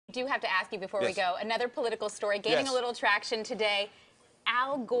do have to ask you before we Yes. go. Another political story gaining a little traction today.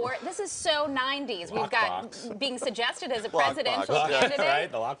 Al Gore. This is so 90s. We've got being suggested as a presidential candidate.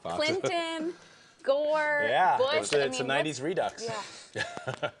 Right, the lockbox. Clinton, Gore, Bush. It's a 90s redux.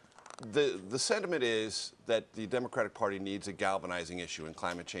 Yeah. The sentiment is that the Democratic Party needs a galvanizing issue, and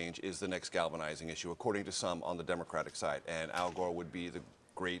climate change is the next galvanizing issue, according to some on the Democratic side. And Al Gore would be the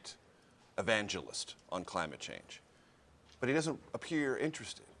great evangelist on climate change. But he doesn't appear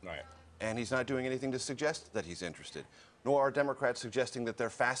interested. Right. And he's not doing anything to suggest that he's interested. Nor are Democrats suggesting that they're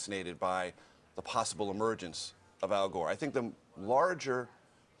fascinated by the possible emergence of Al Gore. I think the larger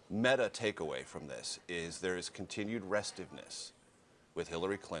meta takeaway from this is there is continued restiveness with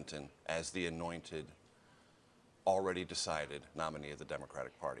Hillary Clinton as the anointed, already decided nominee of the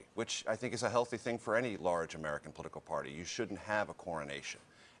Democratic Party, which I think is a healthy thing for any large American political party. You shouldn't have a coronation.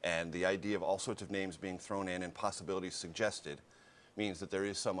 And the idea of all sorts of names being thrown in and possibilities suggested means that there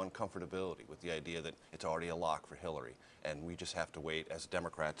is some uncomfortability with the idea that it's already a lock for Hillary, and we just have to wait as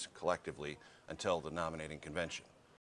Democrats collectively until the nominating convention.